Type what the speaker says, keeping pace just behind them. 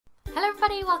Hello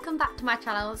everybody, welcome back to my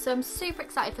channel. So I'm super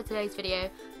excited for today's video.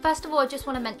 First of all, I just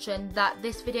want to mention that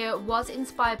this video was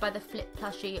inspired by the flip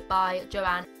plushie by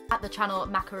Joanne at the channel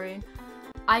Maqaroon.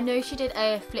 I know she did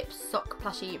a flip sock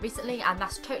plushie recently and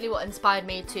that's totally what inspired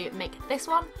me to make this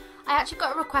one. I actually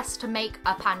got a request to make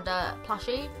a panda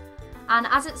plushie, and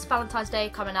as it's Valentine's Day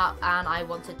coming up and I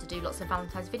wanted to do lots of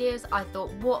Valentine's videos, I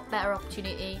thought what better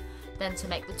opportunity than to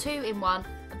make the two in one,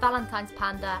 a Valentine's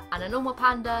panda and a normal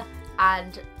panda,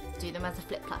 and do them as a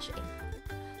flip plushie.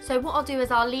 So what I'll do is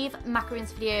I'll leave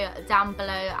Maqaroon's video down below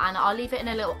and I'll leave it in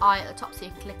a little eye at the top so you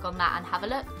can click on that and have a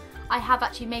look. I have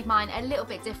actually made mine a little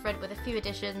bit different with a few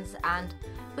additions and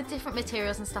with different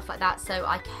materials and stuff like that, so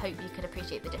I hope you can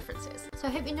appreciate the differences. So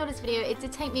I hope you enjoyed this video. It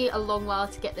did take me a long while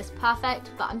to get this perfect,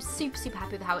 but I'm super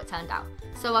happy with how it turned out.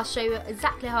 So I'll show you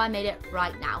exactly how I made it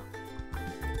right now.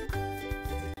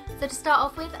 So to start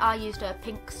off with, I used a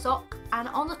pink sock, and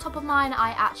on the top of mine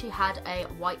I actually had a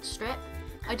white strip.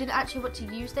 I didn't actually want to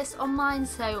use this on mine,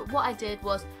 so what I did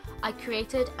was I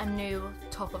created a new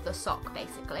top of the sock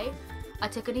basically. I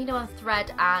took a needle and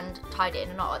thread and tied it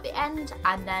in a knot at the end,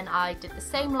 and then I did the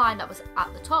same line that was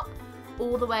at the top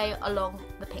all the way along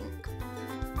the pink.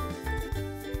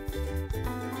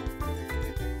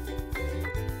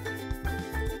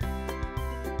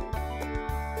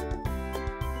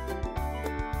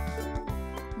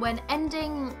 When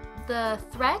ending the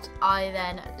thread, I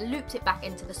then looped it back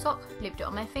into the sock, looped it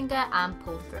on my finger and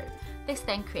pulled through. This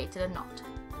then created a knot.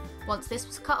 Once this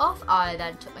was cut off, I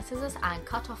then took my scissors and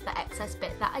cut off the excess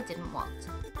bit that I didn't want.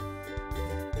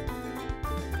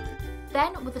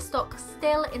 Then, with the sock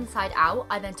still inside out,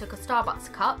 I then took a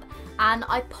Starbucks cup and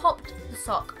I popped the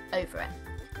sock over it.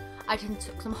 I then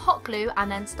took some hot glue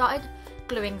and then started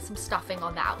gluing some stuffing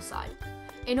on the outside.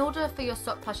 In order for your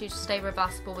sock plushie to stay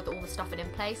reversible with all the stuffing in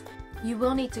place, you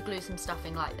will need to glue some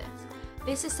stuffing like this.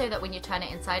 This is so that when you turn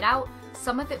it inside out,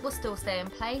 some of it will still stay in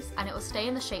place and it will stay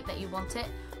in the shape that you want it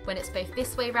when it's both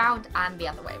this way round and the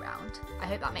other way round. I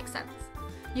hope that makes sense.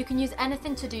 You can use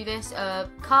anything to do this, a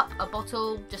cup, a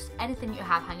bottle, just anything you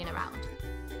have hanging around.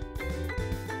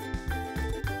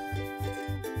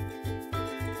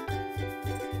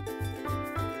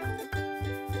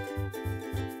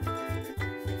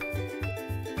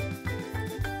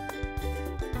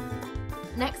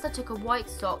 Next I took a white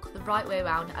sock the right way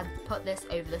around and put this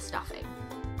over the stuffing.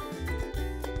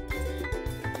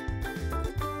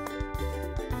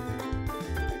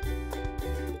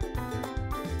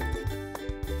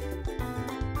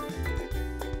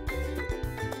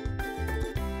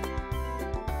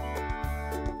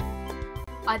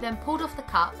 I then pulled off the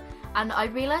cup and I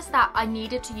realised that I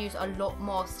needed to use a lot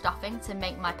more stuffing to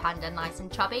make my panda nice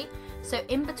and chubby, so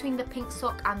in between the pink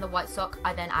sock and the white sock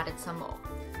I then added some more.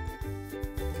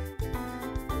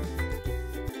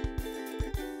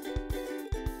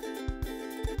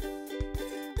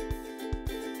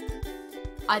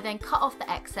 I then cut off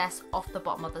the excess off the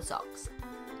bottom of the socks.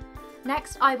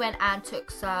 Next I went and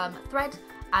took some thread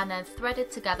and then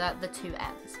threaded together the two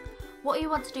ends. What you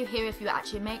want to do here if you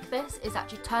actually make this is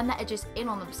actually turn the edges in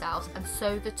on themselves and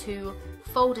sew the two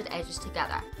folded edges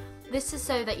together. This is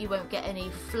so that you won't get any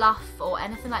fluff or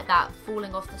anything like that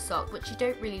falling off the sock, which you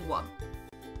don't really want.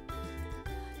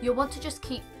 You'll want to just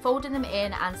keep folding them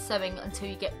in and sewing until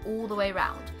you get all the way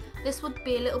around. This would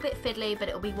be a little bit fiddly, but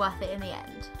it'll be worth it in the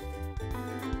end.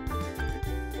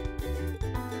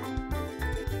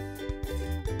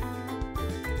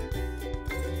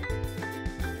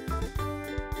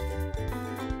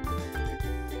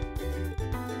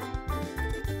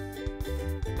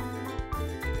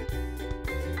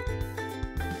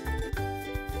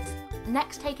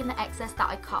 Next, taking the excess that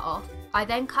I cut off, I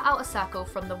then cut out a circle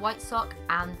from the white sock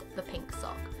and the pink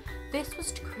sock. This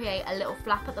was to create a little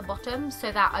flap at the bottom so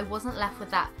that I wasn't left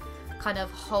with that kind of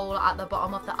hole at the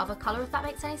bottom of the other colour, if that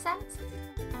makes any sense.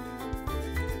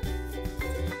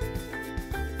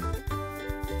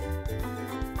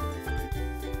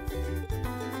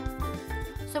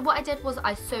 So what I did was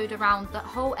I sewed around the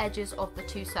whole edges of the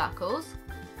two circles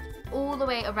all the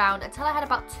way around until I had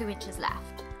about 2 inches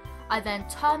left. I then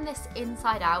turned this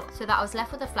inside out so that I was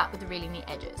left with a flap with the really neat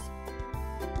edges.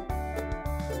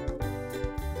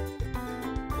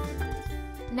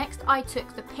 Next I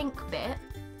took the pink bit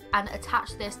and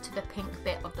attached this to the pink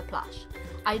bit of the plush.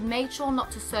 I made sure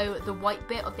not to sew the white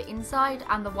bit of the inside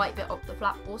and the white bit of the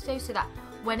flap also, so that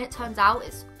when it turns out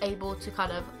it's able to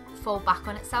kind of fold back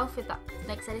on itself, if that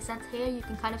makes any sense here. You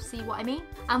can kind of see what I mean.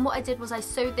 And what I did was I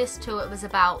sewed this till it was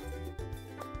about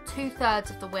 2/3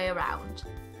 of the way around.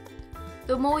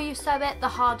 The more you sew it, the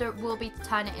harder it will be to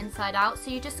turn it inside out,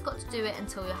 so you just got to do it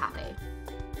until you're happy.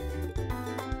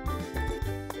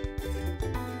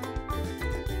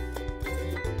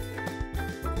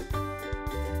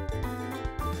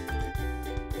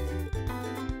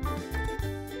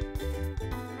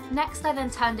 Next I then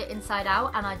turned it inside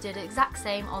out and I did the exact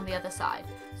same on the other side.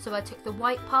 So I took the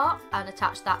white part and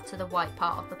attached that to the white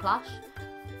part of the plush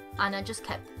and I just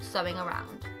kept sewing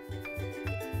around.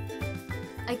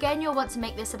 Again, you'll want to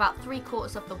make this about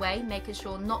 3/4 of the way, making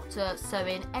sure not to sew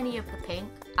in any of the pink,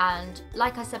 and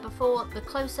like I said before, the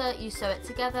closer you sew it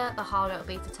together, the harder it'll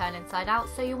be to turn inside out,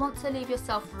 so you want to leave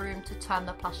yourself room to turn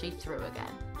the plushie through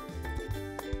again.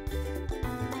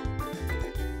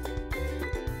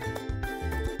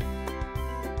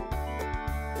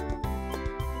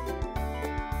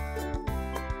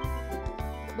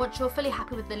 Once you're fully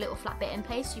happy with the little flat bit in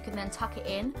place, you can then tuck it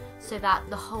in so that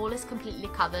the hole is completely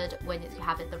covered when you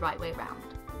have it the right way round.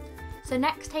 So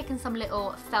next, taking some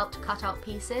little felt cutout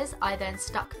pieces, I then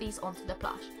stuck these onto the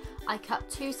plush. I cut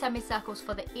 2 semicircles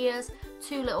for the ears,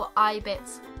 2 little eye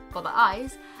bits for the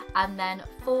eyes, and then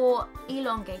 4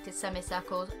 elongated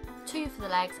semicircles, 2 for the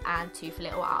legs and 2 for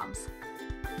little arms.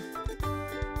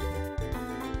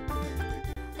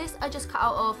 This I just cut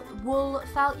out of wool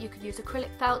felt. You could use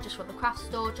acrylic felt just from the craft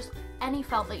store, just any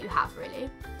felt that you have really.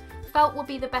 Felt will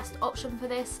be the best option for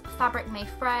this. Fabric may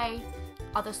fray,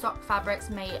 other stock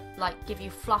fabrics may give you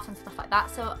fluff and stuff like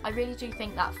that, so I really do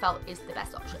think that felt is the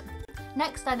best option.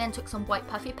 Next I then took some white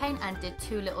puffy paint and did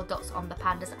 2 little dots on the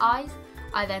panda's eyes.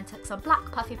 I then took some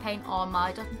black puffy paint on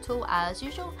my dotting tool as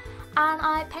usual and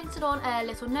I painted on a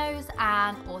little nose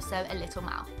and also a little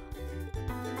mouth.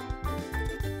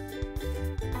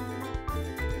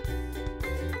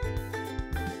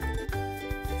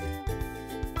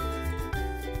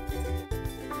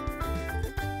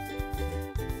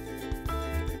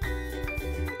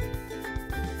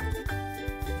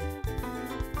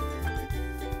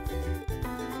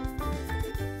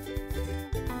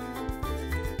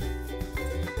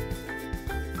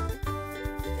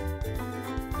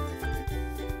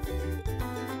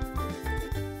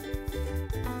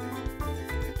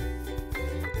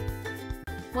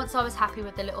 Once I was happy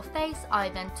with the little face, I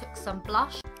then took some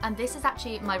blush, and this is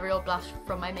actually my real blush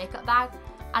from my makeup bag,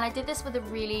 and I did this with a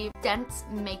really dense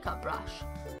makeup brush.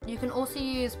 You can also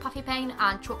use puffy paint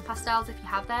and chalk pastels if you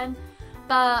have them,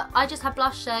 but I just had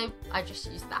blush so I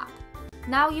just used that.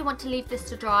 Now you want to leave this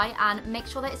to dry and make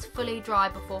sure that it's fully dry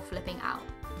before flipping out.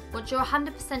 Once you're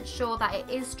 100% sure that it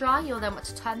is dry, you'll then want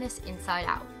to turn this inside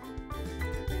out.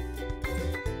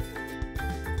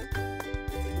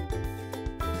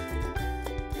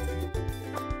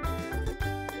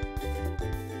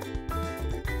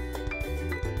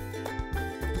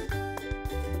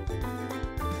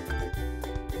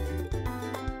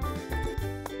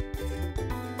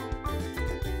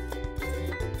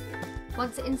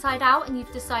 Once it's inside out and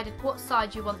you've decided what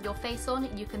side you want your face on,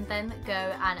 you can then go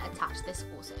and attach this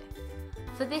also.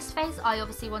 For this face, I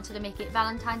obviously wanted to make it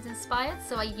Valentines inspired,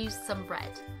 so I used some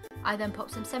red. I then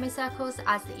popped some semicircles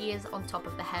as the ears on top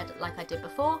of the head like I did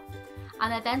before,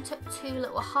 and I then took 2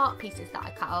 little heart pieces that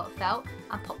I cut out of felt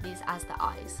and popped these as the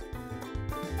eyes.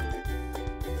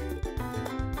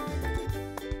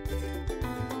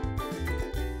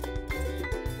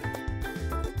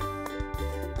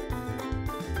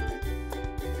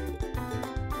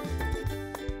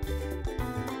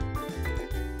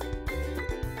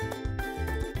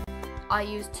 I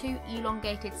used 2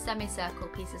 elongated semicircle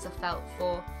pieces of felt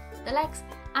for the legs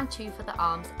and 2 for the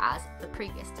arms as the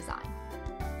previous design.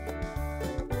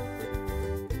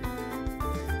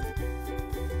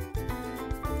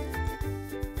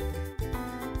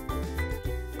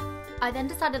 I then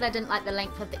decided I didn't like the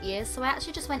length of the ears, so I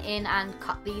actually just went in and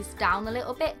cut these down a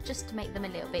little bit just to make them a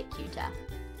little bit cuter.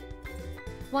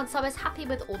 Once I was happy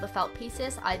with all the felt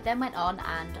pieces, I then went on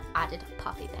and added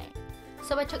puffy paint.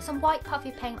 So I took some white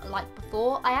puffy paint like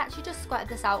before. I actually just squirted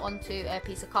this out onto a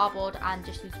piece of cardboard and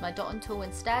just used my dotting tool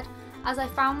instead, as I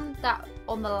found that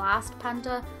on the last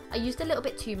Panda I used a little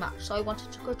bit too much, so I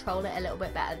wanted to control it a little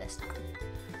bit better this time.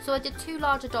 So I did 2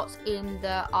 larger dots in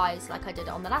the eyes like I did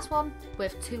on the last one,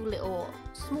 with 2 little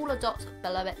smaller dots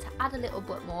below it to add a little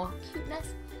bit more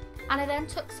cuteness. And I then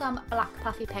took some black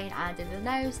puffy paint and did the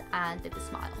nose and did the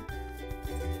smile.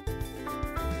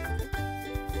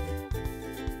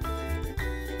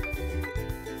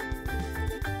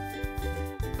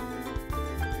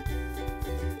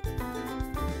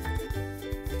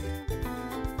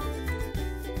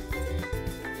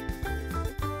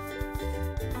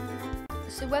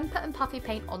 So when putting puffy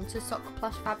paint onto sock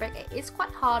plush fabric, it is quite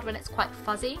hard when it's quite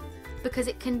fuzzy because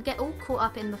it can get all caught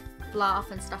up in the fluff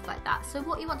and stuff like that. So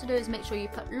what you want to do is make sure you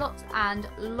put lots and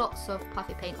lots of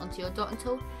puffy paint onto your dotting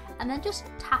tool and then just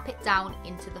tap it down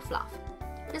into the fluff.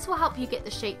 This will help you get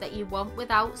the shape that you want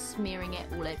without smearing it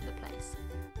all over the place.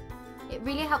 It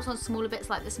really helps on smaller bits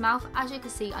like this mouth. As you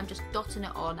can see, I'm just dotting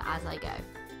it on as I go.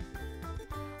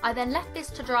 I then left this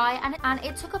to dry, and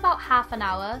it took about half an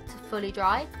hour to fully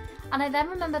dry. And I then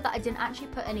remembered that I didn't actually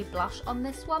put any blush on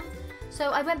this one.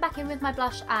 So I went back in with my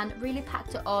blush and really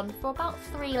packed it on for about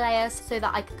 3 layers so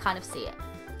that I could kind of see it.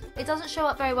 It doesn't show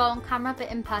up very well on camera,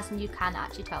 but in person you can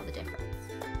actually tell the difference.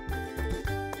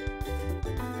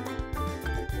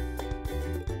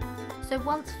 So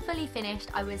once fully finished,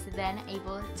 I was then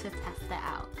able to test it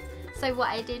out. So what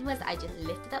I did was I just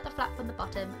lifted up the flap from the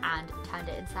bottom and turned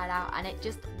it inside out, and it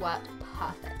just worked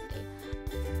perfectly.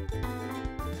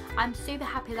 I'm super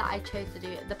happy that I chose to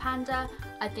do the Panda.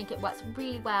 I think it works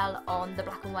really well on the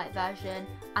black and white version,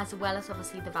 as well as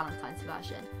obviously the Valentine's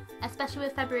version. Especially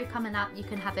with February coming up, you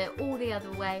can have it all the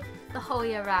other way the whole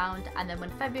year round, and then when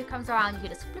February comes around you can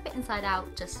just flip it inside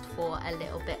out just for a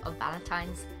little bit of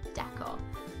Valentine's decor.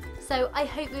 So I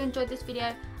hope you enjoyed this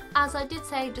video. As I did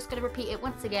say, just going to repeat it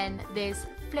once again, this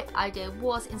flip idea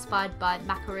was inspired by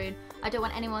Maqaroon. I don't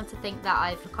want anyone to think that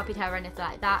I've copied her or anything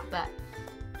like that, but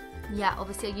yeah,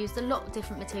 obviously I used a lot of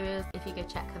different materials if you go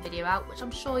check her video out, which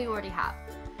I'm sure you already have.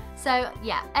 So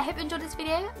yeah, I hope you enjoyed this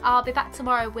video. I'll be back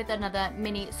tomorrow with another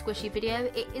mini squishy video.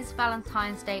 It is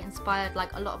Valentine's Day inspired,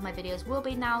 like a lot of my videos will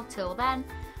be now till then.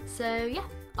 So yeah,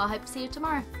 I hope to see you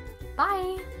tomorrow.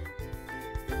 Bye!